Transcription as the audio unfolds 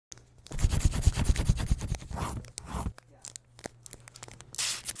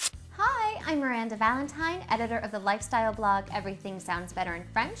I'm Miranda Valentine, editor of the lifestyle blog Everything Sounds Better in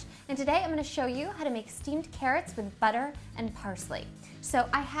French, and today I'm going to show you how to make steamed carrots with butter and parsley. So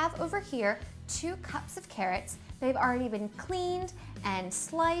I have over here 2 cups of carrots. They've already been cleaned and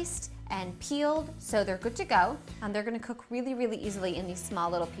sliced and peeled, so they're good to go. They're going to cook really, really easily in these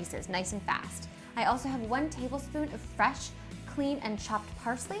small little pieces, nice and fast. I also have 1 tablespoon of fresh, clean and chopped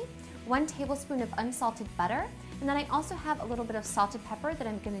parsley, 1 tablespoon of unsalted butter, and then I also have a little bit of salted pepper that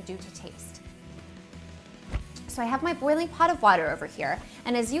I'm going to do to taste. So I have my boiling pot of water over here,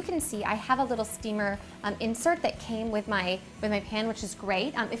 and as you can see, I have a little steamer insert that came with my pan, which is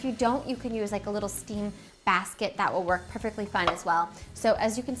great. If you don't, you can use like a little steam basket. That will work perfectly fine as well. So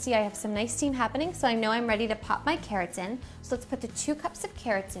as you can see, I have some nice steam happening, so I know I'm ready to pop my carrots in. So let's put the 2 cups of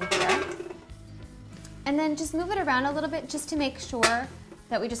carrots in here, and then just move it around a little bit just to make sure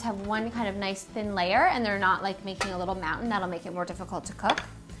that we just have one kind of nice thin layer and they're not like making a little mountain. That'll make it more difficult to cook.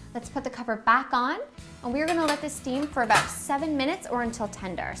 Let's put the cover back on, and we're gonna let this steam for about 7 minutes or until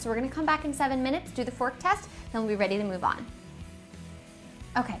tender. So we're gonna come back in 7 minutes, do the fork test, then we'll be ready to move on.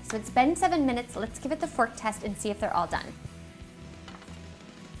 Okay, so it's been 7 minutes. Let's give it the fork test and see if they're all done.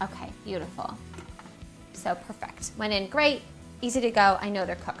 Okay, beautiful. So perfect. Went in great, easy to go. I know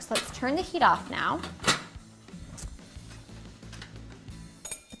they're cooked. So let's turn the heat off now.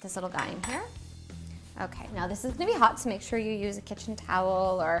 This little guy in here. Okay, now this is gonna be hot, so make sure you use a kitchen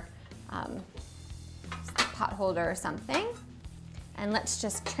towel or a pot holder or something. And let's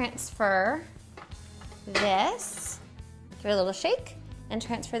just transfer this, give it a little shake, and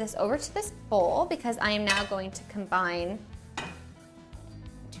transfer this over to this bowl because I am now going to combine,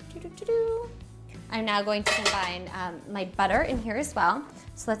 my butter in here as well.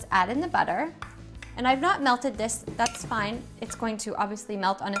 So let's add in the butter. And I've not melted this, that's fine. It's going to obviously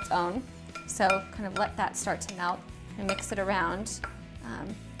melt on its own. So kind of let that start to melt and mix it around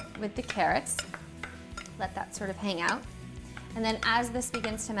with the carrots. Let that sort of hang out. And then as this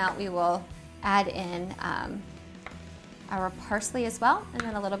begins to melt, we will add in our parsley as well, and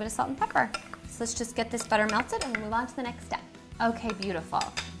then a little bit of salt and pepper. So let's just get this butter melted and we'll move on to the next step. Okay, beautiful.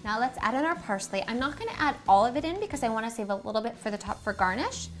 Now let's add in our parsley. I'm not gonna add all of it in because I wanna save a little bit for the top for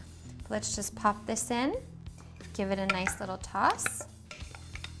garnish. Let's just pop this in, give it a nice little toss.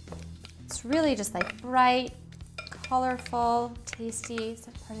 It's really just like bright, colorful, tasty,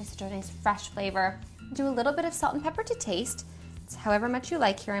 such a nice fresh flavor. Do a little bit of salt and pepper to taste. It's however much you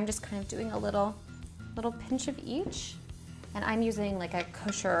like here. I'm just kind of doing a little pinch of each. And I'm using like a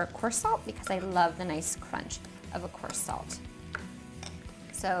kosher coarse salt because I love the nice crunch of a coarse salt.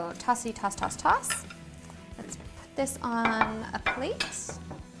 So tossy, toss, toss, toss. Let's put this on a plate.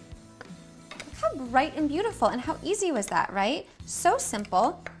 How bright and beautiful, and how easy was that, right? So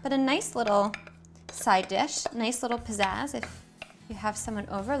simple, but a nice little side dish, nice little pizzazz if you have someone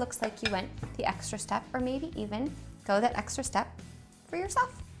over. Looks like you went the extra step, or maybe even go that extra step for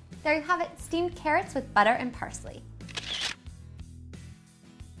yourself. There you have it, steamed carrots with butter and parsley.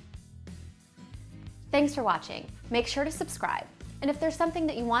 Thanks for watching. Make sure to subscribe. And if there's something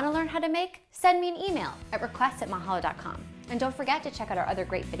that you want to learn how to make, send me an email at requests@mahalo.com. And don't forget to check out our other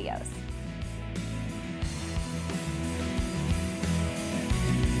great videos.